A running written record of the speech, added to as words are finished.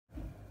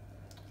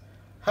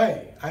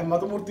Hi, I'm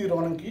Madhumurthy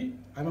Ronanki.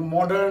 I'm a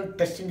modern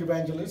testing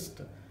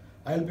evangelist.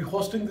 I'll be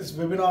hosting this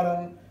webinar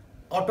on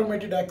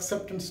automated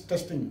acceptance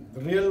testing,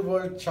 the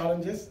real-world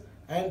challenges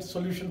and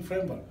solution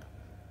framework.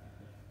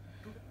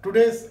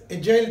 Today's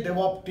agile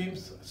DevOps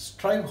teams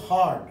strive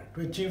hard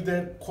to achieve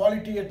their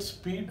quality at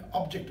speed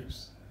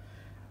objectives.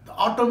 The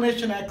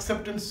automation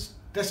acceptance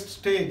test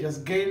stage has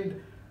gained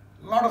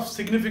a lot of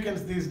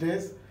significance these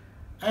days,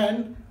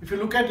 and if you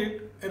look at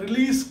it, a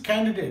release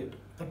candidate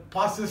that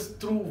passes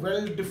through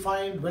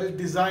well-defined,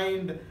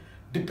 well-designed,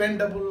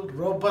 dependable,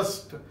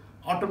 robust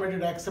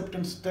automated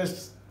acceptance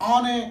tests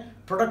on a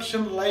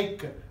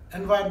production-like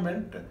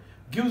environment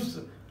gives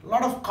a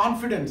lot of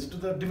confidence to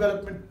the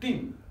development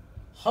team.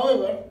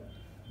 However,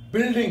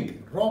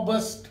 building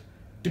robust,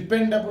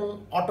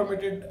 dependable,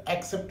 automated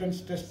acceptance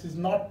tests is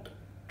not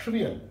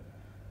trivial.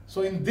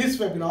 So in this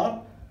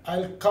webinar,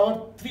 I'll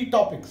cover 3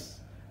 topics: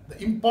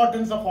 the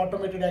importance of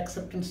automated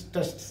acceptance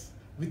tests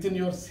within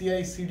your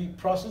CI/CD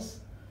process.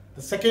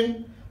 The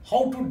second,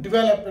 how to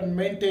develop and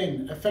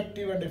maintain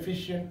effective and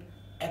efficient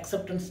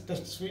acceptance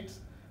test suites.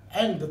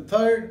 And the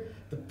third,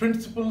 the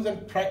principles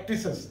and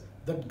practices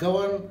that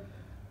govern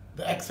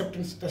the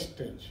acceptance test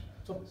stage.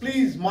 So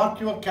please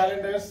mark your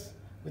calendars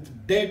with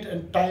date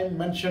and time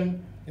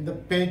mentioned in the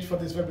page for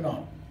this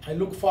webinar. I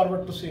look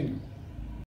forward to seeing you.